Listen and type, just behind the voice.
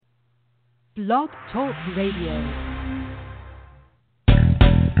Blog Talk Radio.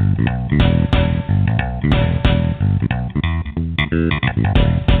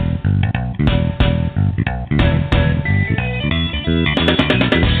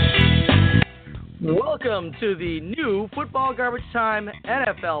 Welcome to the new Football Garbage Time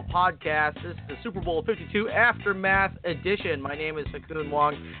NFL podcast. This is the Super Bowl 52 Aftermath edition. My name is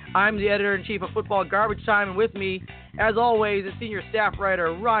Wong. I'm the editor-in-chief of Football Garbage Time, and with me, as always, is senior staff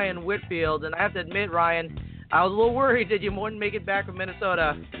writer Ryan Whitfield. And I have to admit, Ryan, I was a little worried that you wouldn't make it back from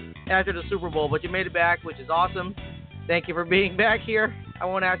Minnesota after the Super Bowl, but you made it back, which is awesome. Thank you for being back here. I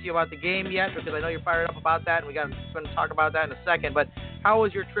won't ask you about the game yet because I know you're fired up about that, and we're going to talk about that in a second. But how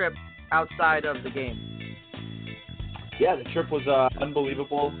was your trip outside of the game? Yeah, the trip was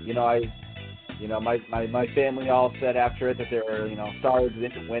unbelievable. My family all said after it that they were, sorry they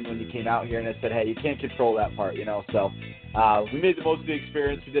didn't win when you came out here, and I said, hey, you can't control that part, So we made the most of the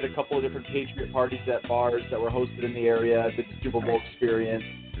experience. We did a couple of different Patriot parties at bars that were hosted in the area, did the Super Bowl experience,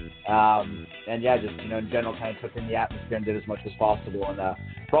 and yeah, just in general, kind of took in the atmosphere and did as much as possible. And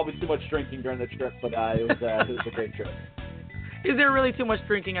probably too much drinking during the trip, but it was a great trip. Is there really too much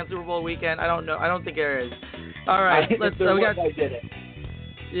drinking on Super Bowl weekend? I don't know. I don't think there is. All right, I did it.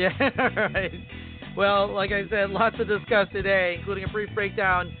 Yeah, all right. Well, like I said, lots to discuss today, including a brief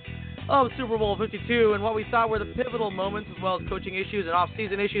breakdown of Super Bowl 52 and what we thought were the pivotal moments, as well as coaching issues and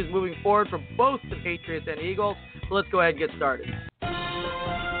off-season issues moving forward for both the Patriots and Eagles. So let's go ahead and get started.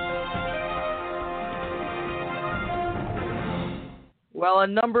 Well, a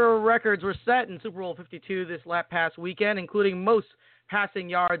number of records were set in Super Bowl 52 this past weekend, including most passing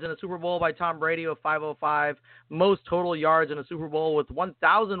yards in a Super Bowl by Tom Brady with 505, most total yards in a Super Bowl with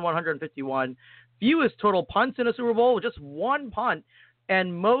 1,151, fewest total punts in a Super Bowl with just one punt,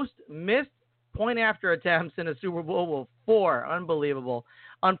 and most missed point-after attempts in a Super Bowl with 4. Unbelievable.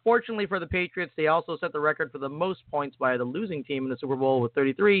 Unfortunately for the Patriots, they also set the record for the most points by the losing team in the Super Bowl with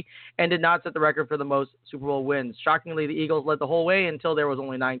 33 and did not set the record for the most Super Bowl wins. Shockingly, the Eagles led the whole way until there was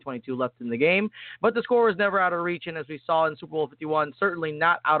only 9:22 left in the game, but the score was never out of reach, and as we saw in Super Bowl 51, certainly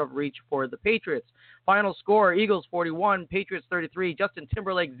not out of reach for the Patriots. Final score, Eagles 41, Patriots 33, Justin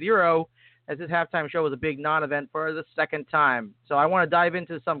Timberlake 0, as this halftime show was a big non-event for the second time. So I want to dive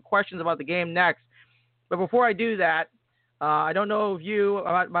into some questions about the game next, but before I do that, I don't know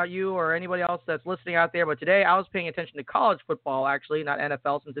about you or anybody else that's listening out there, but today I was paying attention to college football, actually, not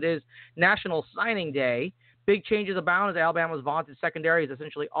NFL, since it is National Signing Day. Big changes abound as Alabama's vaunted secondary is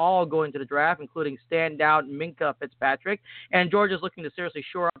essentially all going to the draft, including standout Minkah Fitzpatrick. And Georgia's looking to seriously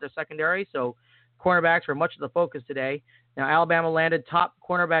shore up their secondary, so cornerbacks are much of the focus today. Now, Alabama landed top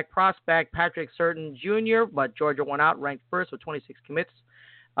cornerback prospect Patrick Surtain Jr., but Georgia won out, ranked first with 26 commits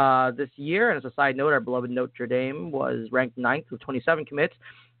this year. And as a side note, our beloved Notre Dame was ranked 9th with 27 commits.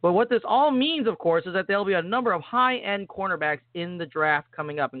 But what this all means, of course, is that there'll be a number of high-end cornerbacks in the draft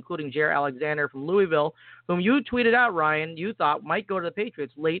coming up, including Jair Alexander from Louisville, whom you tweeted out, Ryan, you thought might go to the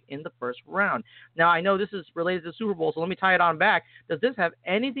Patriots late in the first round. Now, I know this is related to the Super Bowl, so let me tie it on back. Does this have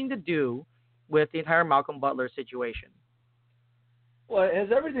anything to do with the entire Malcolm Butler situation? Well, it has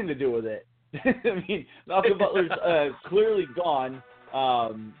everything to do with it. I mean, Malcolm Butler's clearly gone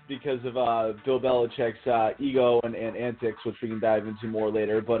because of Bill Belichick's ego and antics, which we can dive into more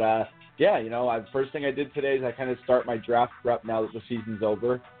later. But, first thing I did today is I kind of start my draft prep now that the season's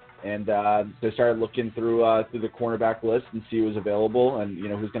over. And so I started looking through the cornerback list and see who was available and,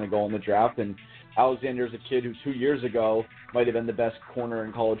 who's going to go in the draft. And Alexander's a kid who 2 years ago might have been the best corner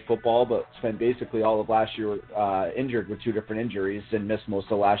in college football, but spent basically all of last year injured with 2 different injuries and missed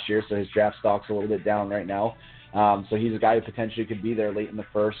most of last year, so his draft stock's a little bit down right now. So he's a guy who potentially could be there late in the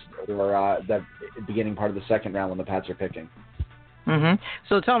first or the beginning part of the second round when the Pats are picking. Mm-hmm.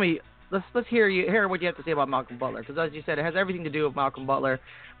 So tell me, let's hear what you have to say about Malcolm Butler, because as you said, it has everything to do with Malcolm Butler,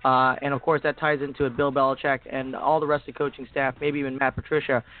 and of course that ties into it, Bill Belichick and all the rest of the coaching staff, maybe even Matt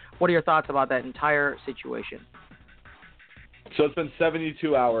Patricia. What are your thoughts about that entire situation? So it's been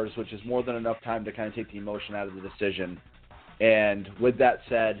 72 hours, which is more than enough time to kind of take the emotion out of the decision. And with that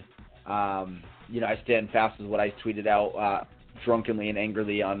said, I stand fast with what I tweeted out drunkenly and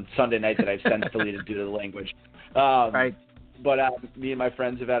angrily on Sunday night that I've since deleted due to the language. Right. But me and my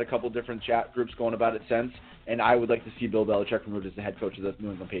friends have had a couple different chat groups going about it since, and I would like to see Bill Belichick removed as the head coach of the New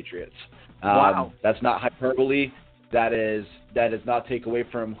England Patriots. Wow. That's not hyperbole. That does not take away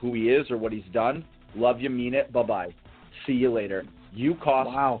from who he is or what he's done. Love you, mean it. Bye-bye. See you later. You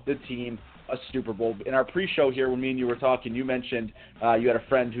cost the team a Super Bowl. In our pre-show here, when me and you were talking, you mentioned you had a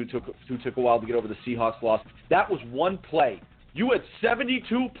friend who took a while to get over the Seahawks loss. That was one play. You had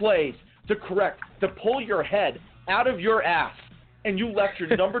 72 plays to pull your head out of your ass and you left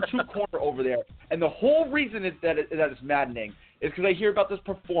your number 2 corner over there. And the whole reason that it's maddening is because I hear about this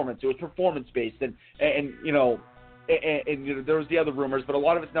performance. It was performance-based, and you know, there was the other rumors, but a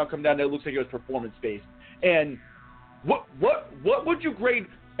lot of it's now come down to it looks like it was performance-based. And what would you grade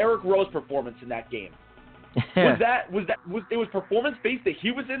Eric Rowe's performance in that game? It was performance-based that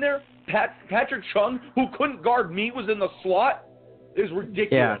he was in there? Patrick Chung, who couldn't guard me, was in the slot? It is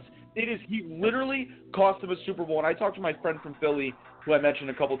ridiculous. Yeah. He literally cost him a Super Bowl. And I talked to my friend from Philly, who I mentioned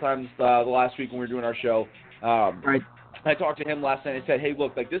a couple times the last week when we were doing our show. Right. I talked to him last night and I said, hey,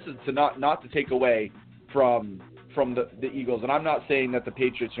 look, like this is to not to take away from the Eagles. And I'm not saying that the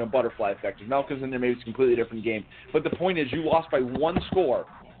Patriots, you know, butterfly effect. If Malcolm's in there, maybe it's a completely different game. But the point is you lost by 1 score.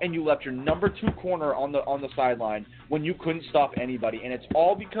 And you left your number 2 corner on the sideline when you couldn't stop anybody. And it's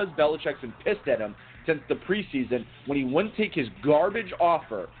all because Belichick's been pissed at him since the preseason when he wouldn't take his garbage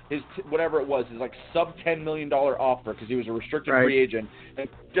offer, whatever it was, his like sub-$10 million offer because he was a restricted free agent. And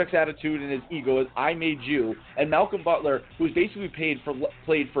Belichick's attitude and his ego is, I made you. And Malcolm Butler, who's basically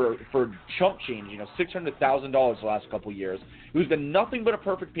played for chump change, you know, $600,000 the last couple years, who's been nothing but a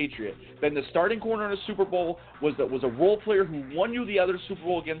perfect Patriot, been the starting corner in a Super Bowl, was a role player who won you the other Super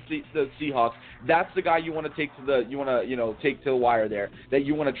Bowl against the Seahawks. That's the guy you want to take to the wire there, that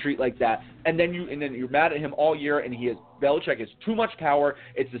you want to treat like that. And then you're mad at him all year, and Belichick has too much power.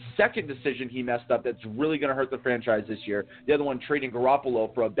 It's the second decision he messed up that's really going to hurt the franchise this year. The other one, trading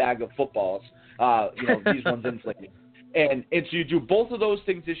Garoppolo for a bag of footballs. These ones inflated. And so you do both of those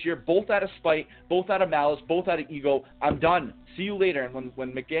things this year, both out of spite, both out of malice, both out of ego. I'm done. See you later. And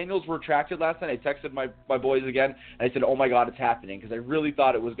when McDaniels retracted last night, I texted my boys again, and I said, oh, my God, it's happening, because I really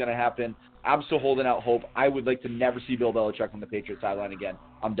thought it was going to happen. I'm still holding out hope. I would like to never see Bill Belichick on the Patriots sideline again.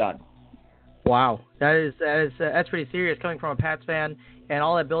 I'm done. Wow. That's pretty serious coming from a Pats fan and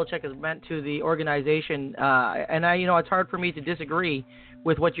all that Belichick has meant to the organization. It's hard for me to disagree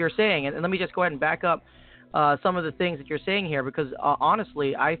with what you're saying. And let me just go ahead and back up some of the things that you're saying here, because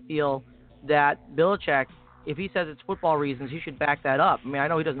honestly, I feel that Belichick, if he says it's football reasons, he should back that up. I mean, I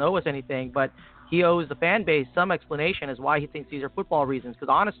know he doesn't owe us anything, but he owes the fan base some explanation as why he thinks these are football reasons.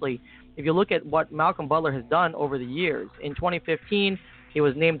 Because honestly, if you look at what Malcolm Butler has done over the years, in 2015, he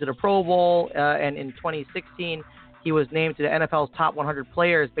was named to the Pro Bowl, and in 2016, he was named to the NFL's top 100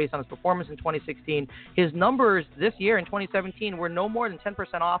 players based on his performance in 2016. His numbers this year in 2017 were no more than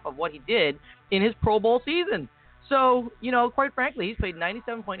 10% off of what he did in his Pro Bowl season. So, quite frankly, he's played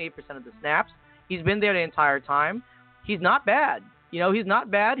 97.8% of the snaps. He's been there the entire time. He's not bad. He's not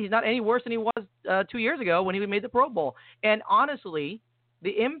bad. He's not any worse than he was 2 years ago when he made the Pro Bowl. And honestly,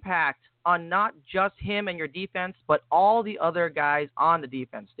 the impact on not just him and your defense, but all the other guys on the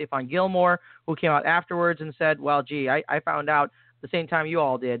defense. Stephon Gilmore, who came out afterwards and said, well, gee, I found out the same time you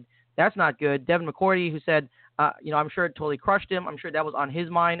all did. That's not good. Devin McCourty, who said, I'm sure it totally crushed him. I'm sure that was on his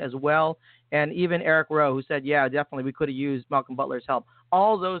mind as well. And even Eric Rowe, who said, yeah, definitely we could have used Malcolm Butler's help.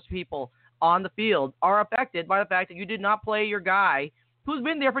 All those people on the field are affected by the fact that you did not play your guy who's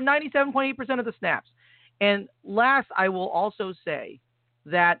been there for 97.8% of the snaps. And last, I will also say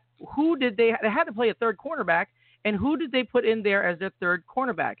that they had to play a third cornerback, and who did they put in there as their third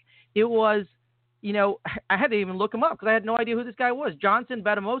cornerback? It was, I had to even look him up because I had no idea who this guy was. Johnson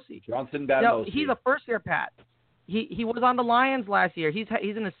Batamosi. No, he's a first-year Pat. He was on the Lions last year. He's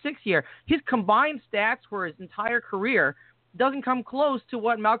in his 6th year. His combined stats for his entire career doesn't come close to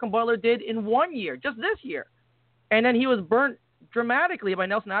what Malcolm Butler did in 1 year, just this year. And then he was burnt dramatically by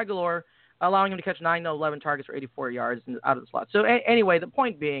Nelson Aguilar, allowing him to catch 9 to 11 targets for 84 yards out of the slot. So anyway, the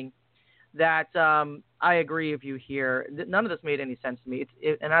point being that I agree with you here. None of this made any sense to me.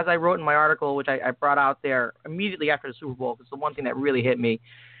 And as I wrote in my article, which I brought out there immediately after the Super Bowl, it's the one thing that really hit me.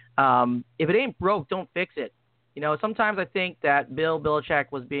 If it ain't broke, don't fix it. Sometimes I think that Bill Belichick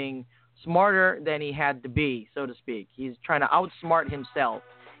was being smarter than he had to be, so to speak. He's trying to outsmart himself,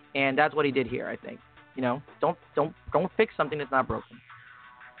 and that's what he did here, I think. Don't fix something that's not broken.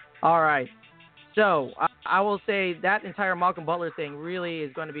 All right. So I will say that entire Malcolm Butler thing really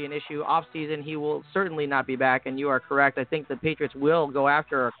is going to be an issue. Off-season, he will certainly not be back, and you are correct. I think the Patriots will go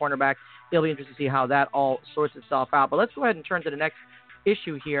after a cornerback. It'll be interesting to see how that all sorts itself out. But let's go ahead and turn to the next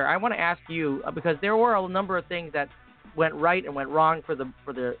issue here. I want to ask you, because there were a number of things that went right and went wrong for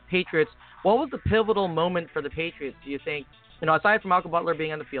the Patriots. What was the pivotal moment for the Patriots, do you think, aside from Malcolm Butler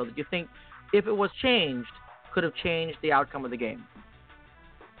being on the field, do you think if it was changed, could have changed the outcome of the game?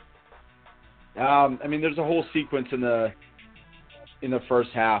 There's a whole sequence in the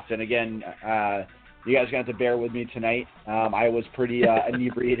first half, and again, you guys are going to have to bear with me tonight. I was pretty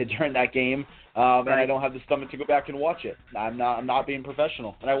inebriated during that game, and I don't have the stomach to go back and watch it. I'm not being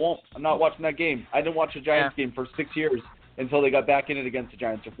professional, and I won't. I'm not watching that game. I didn't watch the Giants game for 6 years. until they got back in it against the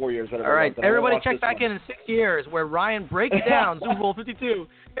Giants for 4 years. All right, everybody check back in 6 years where Ryan breaks down Super Bowl 52.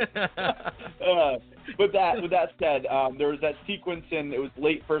 With that said, there was that sequence in, it was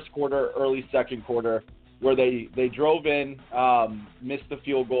late first quarter, early second quarter, where they drove in, missed the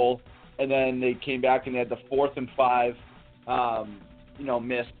field goal, and then they came back and they had the 4th and 5,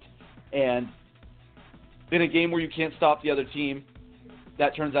 missed. And in a game where you can't stop the other team,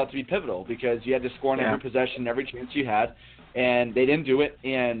 that turns out to be pivotal because you had to score on every possession, every chance you had, and they didn't do it.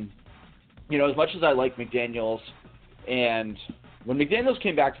 And, as much as I like McDaniels, and when McDaniels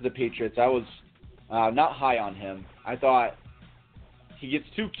came back to the Patriots, I was not high on him. I thought he gets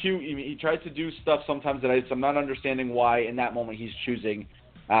too cute. He tries to do stuff sometimes that I'm not understanding why in that moment he's choosing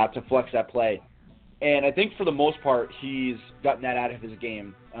to flex that play. And I think for the most part, he's gotten that out of his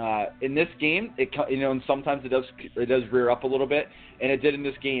game. In this game, and sometimes it does rear up a little bit, and it did in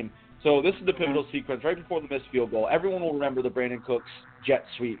this game. So this is the pivotal sequence right before the missed field goal. Everyone will remember the Brandon Cooks jet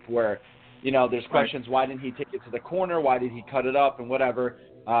sweep where, there's questions, why didn't he take it to the corner? Why did he cut it up and whatever?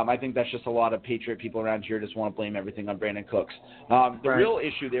 I think that's just a lot of Patriot people around here just want to blame everything on Brandon Cooks. The real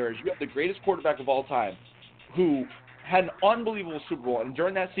issue there is you have the greatest quarterback of all time who had an unbelievable Super Bowl, and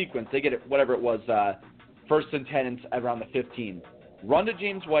during that sequence, they get it, whatever it was, 1st and 10 around the 15. Run to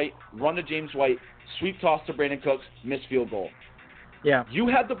James White, sweep toss to Brandon Cooks, miss field goal. Yeah. You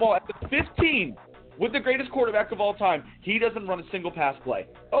had the ball at the 15 with the greatest quarterback of all time. He doesn't run a single pass play.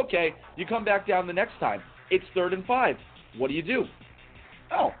 Okay, you come back down the next time. It's 3rd and 5. What do?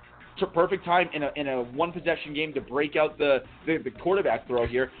 Oh, it's a perfect time in a one-possession game to break out the quarterback throw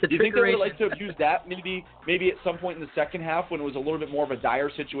here. Do you think they would like to have used that maybe at some point in the second half when it was a little bit more of a dire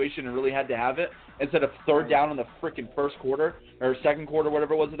situation and really had to have it instead of 3rd down in the freaking first quarter or second quarter,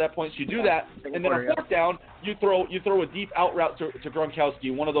 whatever it was at that point? So you do that, and then on 4th down, you throw a deep out route to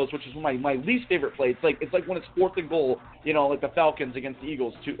Gronkowski, one of those, which is my least favorite play. It's like when it's 4th and goal, like the Falcons against the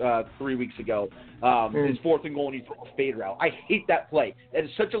Eagles 3 weeks ago. It's 4th and goal and you throw a fade route. I hate that play. It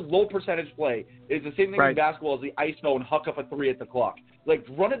is such a low percentage play. It's the same thing in basketball as the ISO and huck up a 3 at the clock. Like,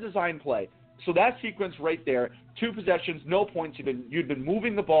 run a design play. So that sequence right there, 2 possessions, no points. You'd been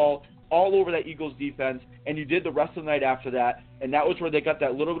moving the ball all over that Eagles defense, and you did the rest of the night after that. And that was where they got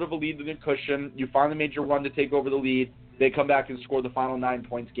that little bit of a lead in the cushion. You finally made your run to take over the lead. They come back and score the final 9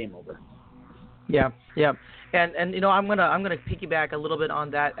 points, game over. Yeah. And I'm gonna piggyback a little bit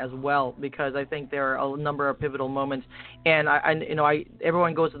on that as well because I think there are a number of pivotal moments, and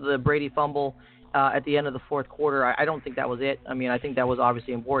everyone goes to the Brady fumble at the end of the 4th quarter. I don't think that was it. I mean, I think that was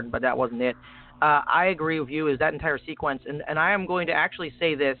obviously important, but that wasn't it. I agree with you. Is that entire sequence, and I am going to actually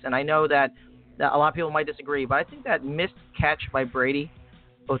say this, and I know that a lot of people might disagree, but I think that missed catch by Brady.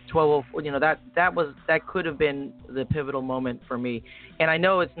 12-04, that could have been the pivotal moment for me. And I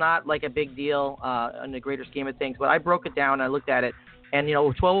know it's not like a big deal in the greater scheme of things, but I broke it down and I looked at it. And,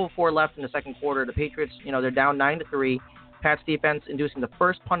 with 12:04 left in the second quarter, the Patriots, they're down 9-3. Pats defense inducing the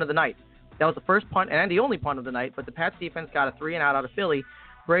first punt of the night. That was the first punt and the only punt of the night, but the Pats defense got a 3-and-out out of Philly.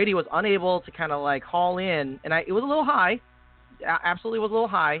 Brady was unable to kind of like haul in, and it was a little high. Absolutely was a little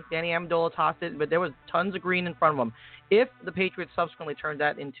high. Danny Amendola tossed it, but there was tons of green in front of him. If the Patriots subsequently turned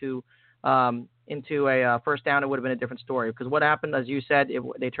that into a first down, it would have been a different story. Because what happened, as you said,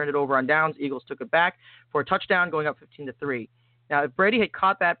 they turned it over on downs. Eagles took it back for a touchdown, going up 15-3. Now, if Brady had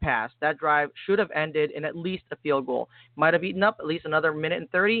caught that pass, that drive should have ended in at least a field goal. Might have eaten up at least another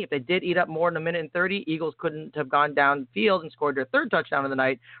 1:30. If they did eat up more than 1:30, Eagles couldn't have gone downfield and scored their 3rd touchdown of the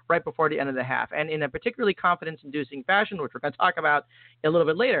night right before the end of the half. And in a particularly confidence-inducing fashion, which we're going to talk about a little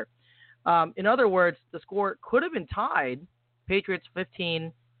bit later. In other words, the score could have been tied, Patriots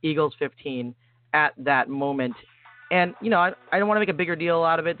 15, Eagles 15 at that moment. And, I don't want to make a bigger deal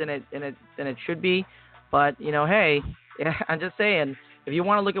out of it than it should be. But, hey, I'm just saying, if you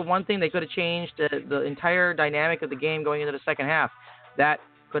want to look at one thing, they could have changed the entire dynamic of the game going into the second half. That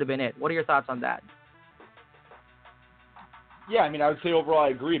could have been it. What are your thoughts on that? Yeah, I would say overall I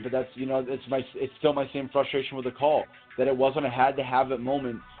agree, but that's, it's still my same frustration with the call, that it wasn't a had-to-have-it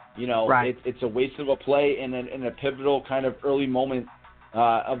moment. Right. It's a waste of a play in a pivotal kind of early moment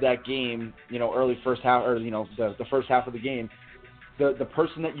of that game, early first half, or, the first half of the game. The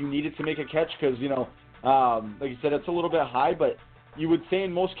person that you needed to make a catch, because, like you said, it's a little bit high, but you would say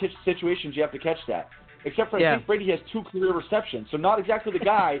in most situations you have to catch that. Except for I think Brady has 2 career receptions, so not exactly the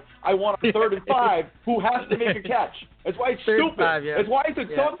guy I want on 3rd and 5 who has to make a catch. That's why it's stupid. That's why it's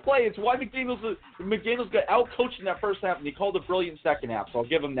a tough play. It's why McDaniels got out-coached in that first half, and he called a brilliant second half, so I'll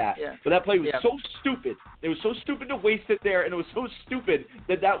give him that. Yeah. But that play was so stupid. It was so stupid to waste it there, and it was so stupid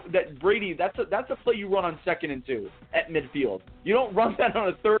that Brady, that's a play you run on 2nd and 2 at midfield. You don't run that on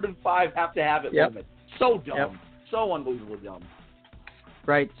a 3rd and 5 have-to-have-it moment. So dumb. so unbelievably dumb.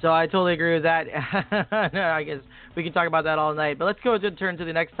 Right, so I totally agree with that. I guess we can talk about that all night. But let's go turn to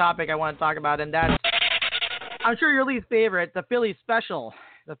the next topic I want to talk about, and that's, I'm sure your least favorite, the Philly special.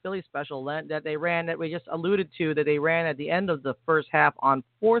 The Philly special that they ran, that we just alluded to, that they ran at the end of the first half on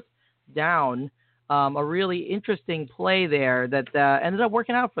fourth down. A really interesting play there that ended up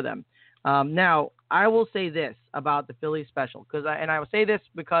working out for them. Now, I will say this about the Philly special, I will say this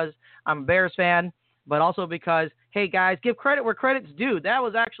because I'm a Bears fan, but also because, hey guys, give credit where credit's due. That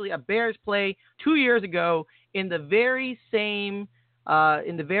was actually a Bears play 2 years ago in the very same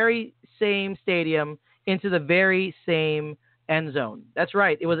stadium, into the very same end zone. That's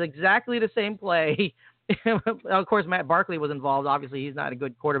right. It was exactly the same play. Of course, Matt Barkley was involved. Obviously, he's not a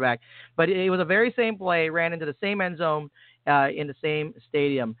good quarterback, but it was a very same play, ran into the same end zone in the same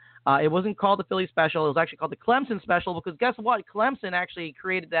stadium. It wasn't called the Philly special. It was actually called the Clemson special, because guess what? Clemson actually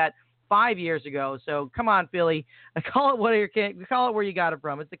created that 5 years ago. So come on, Philly, call it where you got it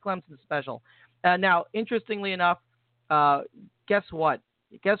from. It's the Clemson special. Now, interestingly enough, guess what?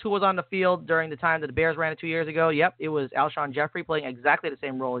 Guess who was on the field during the time that the Bears ran it 2 years ago? Yep, it was Alshon Jeffrey, playing exactly the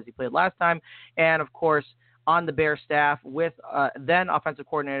same role as he played last time. And, of course, on the Bears staff with then offensive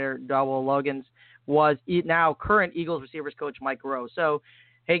coordinator Darwell Logans was now current Eagles receivers coach Mike Rowe. So,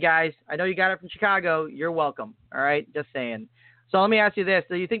 hey, guys, I know you got it from Chicago. You're welcome. All right, just saying. So let me ask you this.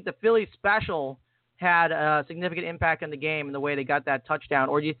 Do you think the Philly special had a significant impact on the game and the way they got that touchdown,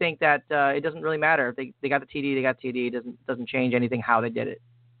 or do you think that it doesn't really matter if they got the TD, they got TD, it doesn't change anything how they did it?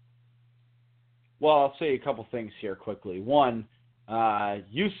 Well, I'll say a couple things here quickly. One,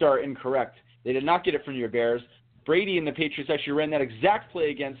 you are incorrect. They did not get it from your Bears. Brady and the Patriots actually ran that exact play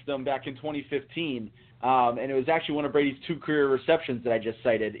against them back in 2015, and it was actually one of Brady's 2 career receptions that I just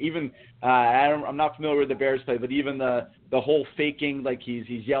cited. Even I'm not familiar with the Bears play, but even the whole faking, like he's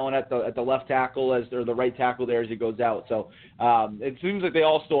yelling at the left tackle or the right tackle there as he goes out. So it seems like they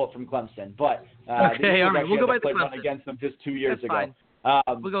all stole it from Clemson. But okay, all right, we'll go back to Clemson against them just 2 years That's ago.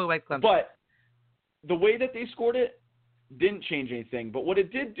 Fine. We'll go back to Clemson. But the way that they scored it didn't change anything. But what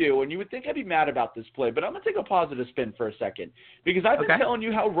it did do, and you would think I'd be mad about this play, but I'm going to take a positive spin for a second, because I've been telling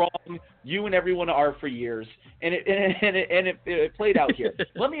you how wrong you and everyone are for years, and it played out here.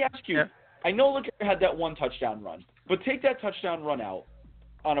 Let me ask you, I know Leclerc had that one touchdown run, but take that touchdown run out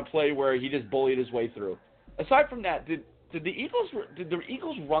on a play where he just bullied his way through. Aside from that, did the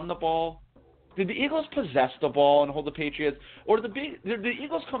Eagles run the ball? Did the Eagles possess the ball and hold the Patriots? Or did the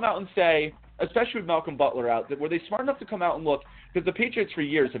Eagles come out and say, especially with Malcolm Butler out, were they smart enough to come out and look? Because the Patriots for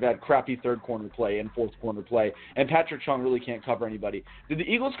years have had crappy third corner play and fourth corner play, and Patrick Chung really can't cover anybody. Did the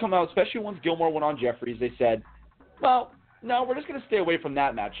Eagles come out, especially once Gilmore went on Jeffries, they said, well, no, we're just going to stay away from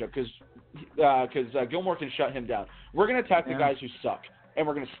that matchup because Gilmore can shut him down. We're going to attack the guys who suck, and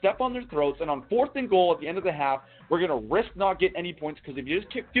we're going to step on their throats, and on 4th and goal at the end of the half, we're going to risk not getting any points, because if you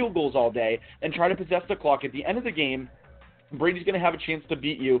just kick field goals all day and try to possess the clock at the end of the game, Brady's going to have a chance to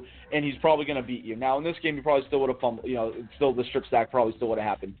beat you, and he's probably going to beat you. Now, in this game, he probably still would have fumbled. Still the strip sack probably still would have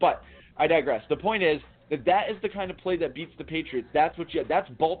happened. But I digress. The point is that is the kind of play that beats the Patriots. That's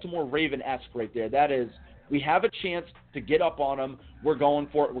Baltimore Raven-esque right there. That is, we have a chance to get up on them. We're going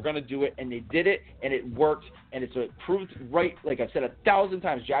for it. We're going to do it. And they did it, and it worked. And it's proved right, like I've said 1,000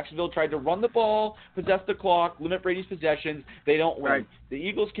 times. Jacksonville tried to run the ball, possess the clock, limit Brady's possessions. They don't win. Right. The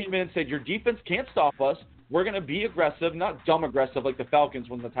Eagles came in and said, your defense can't stop us. We're going to be aggressive, not dumb aggressive like the Falcons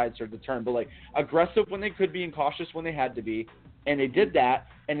when the tide started to turn, but like aggressive when they could be and cautious when they had to be. And they did that.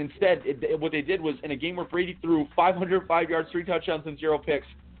 And instead, what they did was, in a game where Brady threw 505 yards, 3 touchdowns, and 0 picks,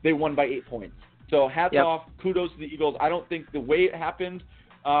 they won by 8 points. So hats off, kudos to the Eagles. I don't think the way it happened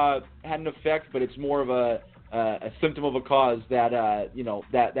had an effect, but it's more of a symptom of a cause that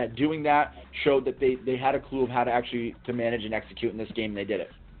that doing that showed that they had a clue of how to actually to manage and execute in this game, and they did it.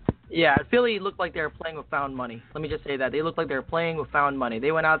 Yeah, Philly looked like they were playing with found money. Let me just say that. They looked like they were playing with found money.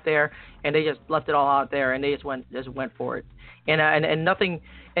 They went out there, and they just left it all out there, and they just went for it. And nothing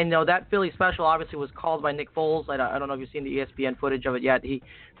 – and, that Philly special obviously was called by Nick Foles. I don't know if you've seen the ESPN footage of it yet. He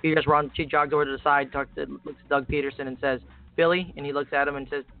jogged over to the side, looks at Doug Peterson and says, Philly, and he looks at him and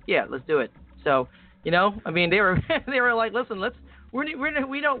says, yeah, let's do it. So, they were they were like, listen,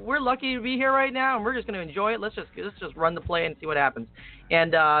 we're lucky to be here right now, and we're just going to enjoy it. Let's just run the play and see what happens.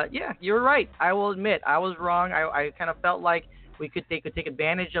 And you're right. I will admit I was wrong. I kind of felt like they could take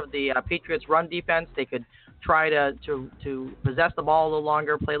advantage of the Patriots' run defense. They could try to possess the ball a little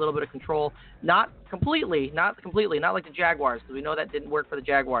longer, play a little bit of control. Not completely, not like the Jaguars, because we know that didn't work for the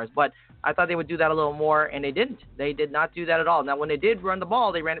Jaguars. But I thought they would do that a little more, and they didn't. They did not do that at all. Now, when they did run the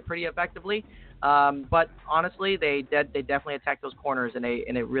ball, they ran it pretty effectively. But honestly, they definitely attacked those corners, and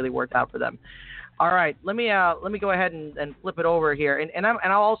it really worked out for them. All right, let me go ahead and flip it over here, and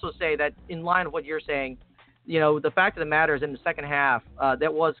I'll also say that in line with what you're saying, the fact of the matter is in the second half,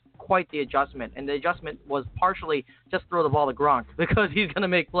 that was quite the adjustment, and the adjustment was partially just throw the ball to Gronk because he's going to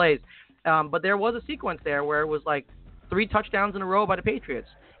make plays, but there was a sequence there where it was like 3 touchdowns in a row by the Patriots,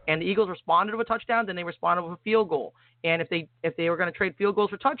 and the Eagles responded with a touchdown, then they responded with a field goal, and if they were going to trade field goals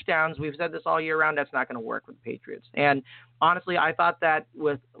for touchdowns, we've said this all year round, that's not going to work with the Patriots, and honestly, I thought that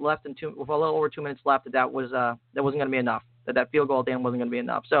with a little over 2 minutes left, that wasn't going to be enough. That field goal at the end wasn't going to be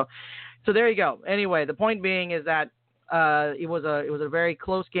enough. So there you go. Anyway, the point being is that it was a very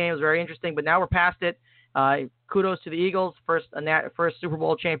close game. It was very interesting. But now we're past it. Kudos to the Eagles, first Super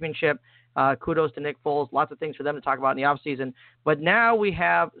Bowl championship. Kudos to Nick Foles. Lots of things for them to talk about in the offseason. But now we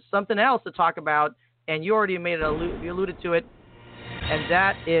have something else to talk about, and you already you alluded to it, and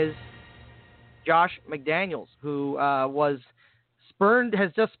that is Josh McDaniels, who has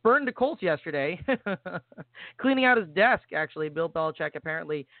just spurned the Colts yesterday, cleaning out his desk, actually. Bill Belichick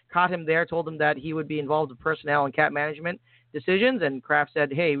apparently caught him there, told him that he would be involved with personnel and cap management decisions, and Kraft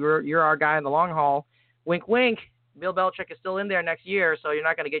said, hey, you're our guy in the long haul. Wink, wink. Bill Belichick is still in there next year, so you're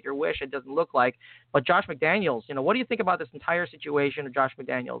not going to get your wish, it doesn't look like. But Josh McDaniels, what do you think about this entire situation of Josh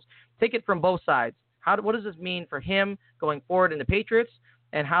McDaniels? Take it from both sides. What does this mean for him going forward in the Patriots,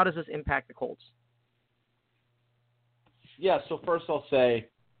 and how does this impact the Colts? Yeah, so first I'll say,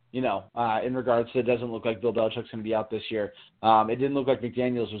 in regards to it doesn't look like Bill Belichick's going to be out this year. It didn't look like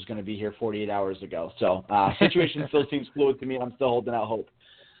McDaniels was going to be here 48 hours ago. So situation still seems fluid to me, and I'm still holding out hope.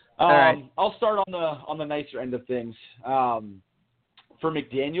 All right. I'll start on the nicer end of things. For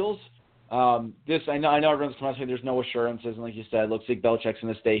McDaniels, I know everyone's coming out saying there's no assurances, and like you said, looks like Belichick's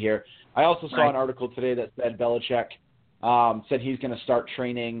going to stay here. I also saw an article today that said Belichick said he's going to start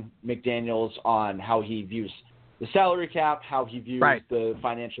training McDaniels on how he views the salary cap, how he views the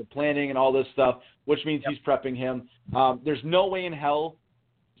financial planning and all this stuff, which means he's prepping him. There's no way in hell,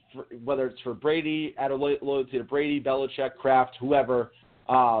 whether it's for Brady, out of loyalty to Brady, Belichick, Kraft, whoever,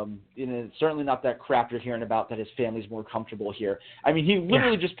 it's certainly not that Kraft you're hearing about that his family's more comfortable here. I mean, he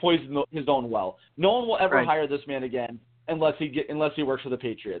literally just poisoned his own well. No one will ever hire this man again unless he works for the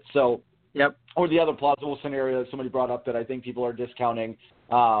Patriots. So, or the other plausible scenario that somebody brought up that I think people are discounting,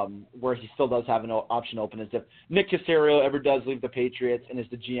 where he still does have an option open, is if Nick Caserio ever does leave the Patriots and is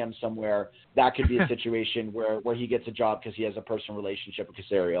the GM somewhere, that could be a situation where he gets a job because he has a personal relationship with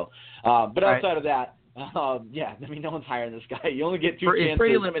Caserio. But outside of that, no one's hiring this guy. You only get 2 chances. It's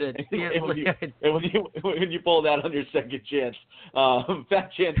pretty limited. When you pull that on your second chance,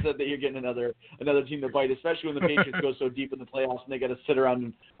 fat chance that you're getting another team to bite, especially when the Patriots go so deep in the playoffs and they got to sit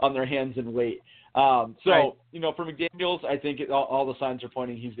around on their hands and wait. For McDaniels, I think all the signs are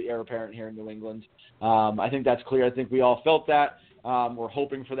pointing he's the heir apparent here in New England. I think that's clear. I think we all felt that. We're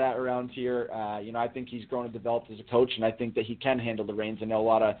hoping for that around here. I think he's grown and developed as a coach, and I think that he can handle the reins. I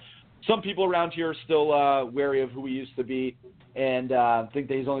know some people around here are still wary of who he used to be, and think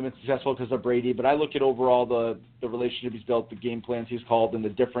that he's only been successful because of Brady. But I look at overall the relationship he's built, the game plans he's called, and the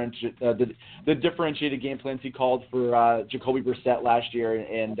differentiated game plans he called for Jacoby Brissett last year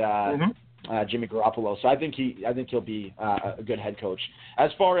and Jimmy Garoppolo. So I think he'll be a good head coach. As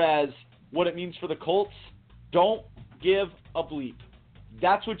far as what it means for the Colts, don't give a bleep.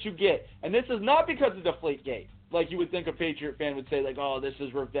 That's what you get. And this is not because of Deflategate. Like you would think a Patriot fan would say, like, oh, this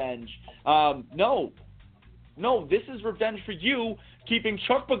is revenge. No, this is revenge for you keeping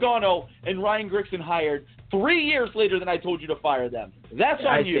Chuck Pagano and Ryan Grigson hired 3 years later than I told you to fire them. That's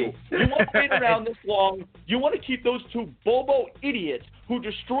on you. You want to wait around this long. You want to keep those 2 bobo idiots who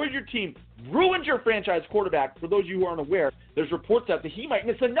destroyed your team, ruined your franchise quarterback. For those of you who aren't aware, there's reports out that he might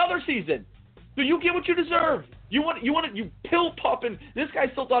miss another season. So you get what you deserve. You pill popping. This guy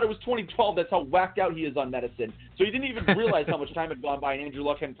still thought it was 2012. That's how whacked out he is on medicine. So he didn't even realize how much time had gone by, and Andrew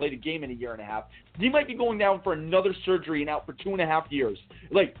Luck hadn't played a game in a year and a half. He might be going down for another surgery and out for 2.5 years.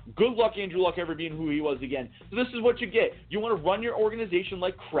 Like, good luck, Andrew Luck, ever being who he was again. So this is what you get. You want to run your organization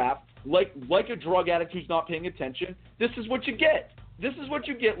like crap, like a drug addict who's not paying attention. This is what you get. This is what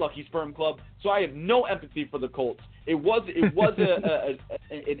you get, Lucky Sperm Club. So I have no empathy for the Colts. It was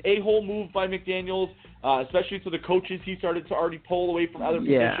an a-hole move by McDaniels, especially to the coaches he started to already pull away from other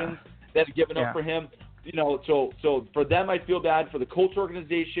positions that had given up for him. So for them, I feel bad. For the Colts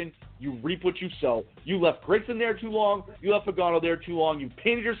organization, you reap what you sow. You left Grigson there too long. You left Pagano there too long. You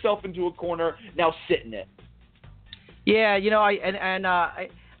painted yourself into a corner. Now sit in it. Yeah,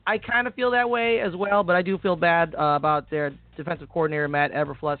 I kind of feel that way as well, but I do feel bad about their defensive coordinator, Matt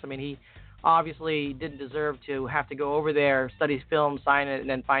Eberflus. I mean, he obviously didn't deserve to have to go over there, study film, sign it, and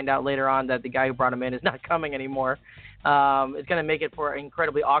then find out later on that the guy who brought him in is not coming anymore. is going to make it for an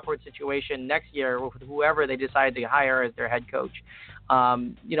incredibly awkward situation next year with whoever they decide to hire as their head coach.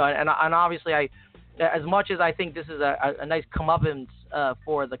 And obviously, as much as I think this is a nice comeuppance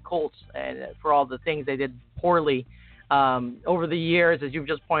for the Colts and for all the things they did poorly over the years, as you've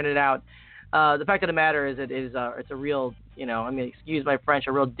just pointed out, the fact of the matter is it's a real, excuse my French,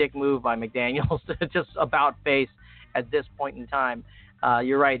 a real dick move by McDaniels to just about face at this point in time.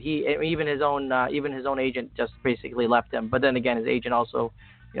 You're right. Even his own agent just basically left him. But then again, his agent also,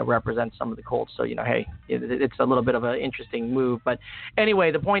 represents some of the Colts. So, hey, it's a little bit of an interesting move. But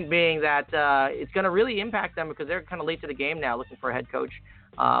anyway, the point being that it's going to really impact them because they're kind of late to the game now looking for a head coach.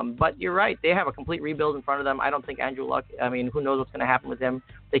 But you're right. They have a complete rebuild in front of them. I don't think Andrew Luck, who knows what's going to happen with him.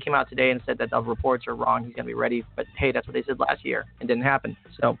 They came out today and said that the reports are wrong. He's going to be ready. But, hey, that's what they said last year. It didn't happen.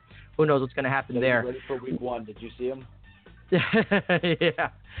 So who knows what's going to happen there. Ready for week 1. Did you see him? Yeah,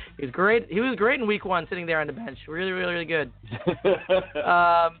 he was great. He was great in week 1, sitting there on the bench. Really, really, really good.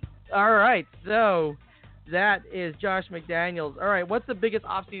 All right, so that is Josh McDaniels. All right, what's the biggest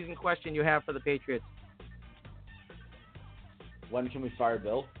offseason question you have for the Patriots? When can we fire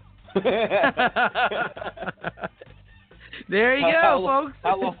Bill? There you go, folks.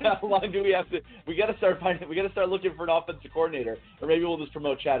 How long do we have to? We got to start looking for an offensive coordinator, or maybe we'll just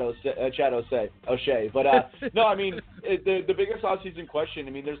promote Chad O'Shea. But no, the biggest offseason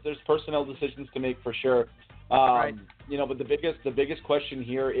question. There's personnel decisions to make for sure. Right. But the biggest question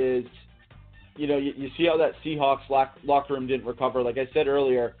here is, you see how that Seahawks locker room didn't recover. Like I said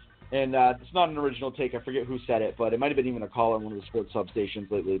earlier, and it's not an original take. I forget who said it, but it might have been even a caller on one of the sports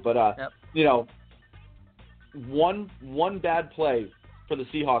substations lately. But yep. One bad play for the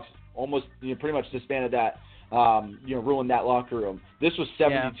Seahawks almost pretty much disbanded that, ruined that locker room. This was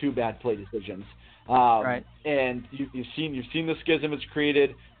 72 bad play decisions. Right. And you've seen the schism it's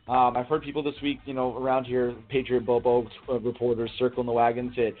created. I've heard people this week, around here, Patriot Bobo reporters circling the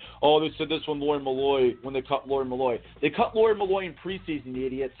wagon said, "Oh, they said this when when they cut Lawyer Malloy. They cut Lawyer Malloy in preseason, the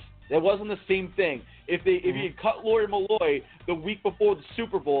idiots. That wasn't the same thing. If you had cut Lawyer Malloy the week before the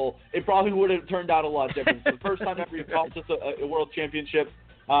Super Bowl, it probably would have turned out a lot different. It's the first time ever he cost us a world championship.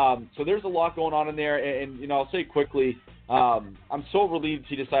 So there's a lot going on in there. And I'll say quickly, I'm so relieved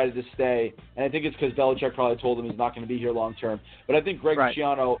he decided to stay. And I think it's because Belichick probably told him he's not going to be here long term. But I think Greg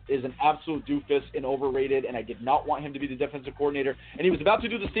Schiano is an absolute doofus and overrated, and I did not want him to be the defensive coordinator. And he was about to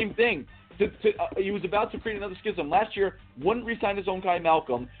do the same thing. He was about to create another schism. Last year, wouldn't re-sign his own guy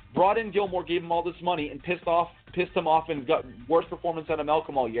Malcolm, brought in Gilmore, gave him all this money, and pissed him off and got worst performance out of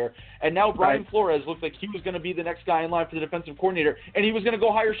Malcolm all year. And now Brian Flores looked like he was going to be the next guy in line for the defensive coordinator, and he was going to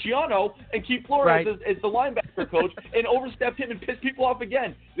go hire Schiano and keep Flores as the linebacker coach and overstep him and piss people off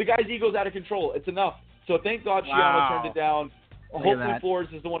again. The guy's ego's out of control. It's enough. So thank God Schiano turned it down. Hopefully Flores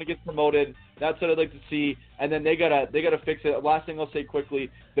is the one who gets promoted. That's what I'd like to see. And then they gotta fix it. Last thing I'll say quickly,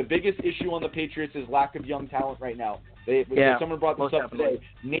 the biggest issue on the Patriots is lack of young talent right now. Someone brought this up today.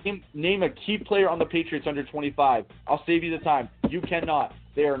 Name a key player on the Patriots under 25. I'll save you the time. You cannot.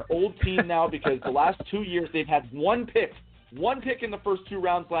 They are an old team now because the last 2 years they've had one pick in the first 2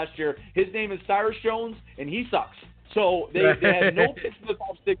 rounds last year. His name is Cyrus Jones, and he sucks. So they had no picks in the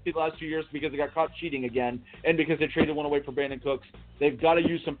top 60 the last 2 years because they got caught cheating again and because they traded one away for Brandon Cooks. They've got to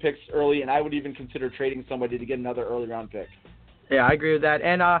use some picks early, and I would even consider trading somebody to get another early-round pick. Yeah, I agree with that.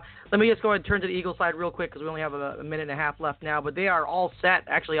 And let me just go ahead and turn to the Eagles side real quick because we only have a minute and a half left now. But they are all set.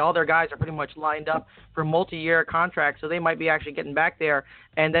 Actually, all their guys are pretty much lined up for multi-year contracts, so they might be actually getting back there.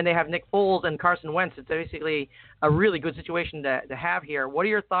 And then they have Nick Foles and Carson Wentz. It's basically a really good situation to have here. What are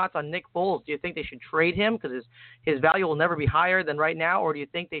your thoughts on Nick Foles? Do you think they should trade him because his value will never be higher than right now, or do you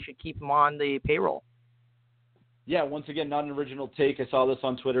think they should keep him on the payroll? Yeah, once again, not an original take. I saw this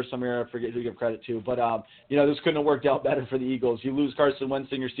on Twitter somewhere. I forget who to give credit to. But, this couldn't have worked out better for the Eagles. You lose Carson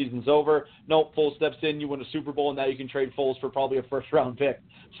Wentz and your season's over. Nope, Foles steps in. You win a Super Bowl, and now you can trade Foles for probably a first-round pick.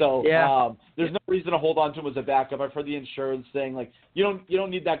 So there's no reason to hold on to him as a backup. I've heard the insurance thing. Like, you don't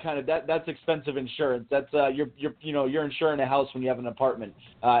need that kind of that's expensive insurance. That's you're insuring a house when you have an apartment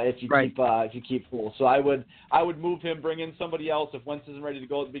if you keep Foles. So I would move him, bring in somebody else. If Wentz isn't ready to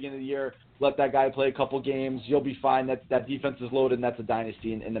go at the beginning of the year, let that guy play a couple games. You'll be fine. That defense is loaded, and that's a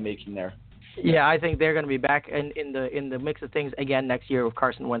dynasty in the making there. Yeah, I think they're going to be back in the mix of things again next year with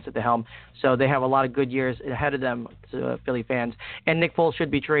Carson Wentz at the helm. So they have a lot of good years ahead of them, Philly fans. And Nick Foles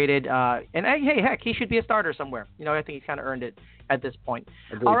should be traded. And hey, heck, he should be a starter somewhere. I think he's kind of earned it at this point.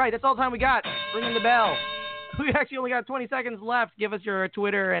 Agreed. All right, that's all the time we got. Ringing the bell. We actually only got 20 seconds left. Give us your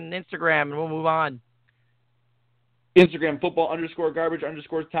Twitter and Instagram, and we'll move on. Instagram,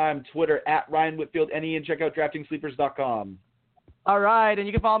 football_garbage_time. Twitter, @Ryan Whitfield, NE, and check out DraftingSleepers.com. All right, and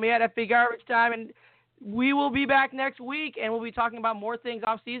you can follow me at FB Garbage Time. And we will be back next week, and we'll be talking about more things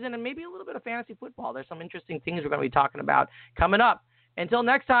off season and maybe a little bit of fantasy football. There's some interesting things we're going to be talking about coming up. Until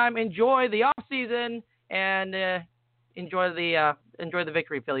next time, enjoy the off season and enjoy the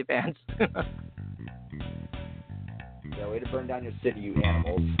victory, Philly fans. Yeah, way to burn down your city, you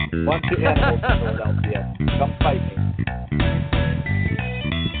animals. Bunch of animals in Philadelphia. Come fight me.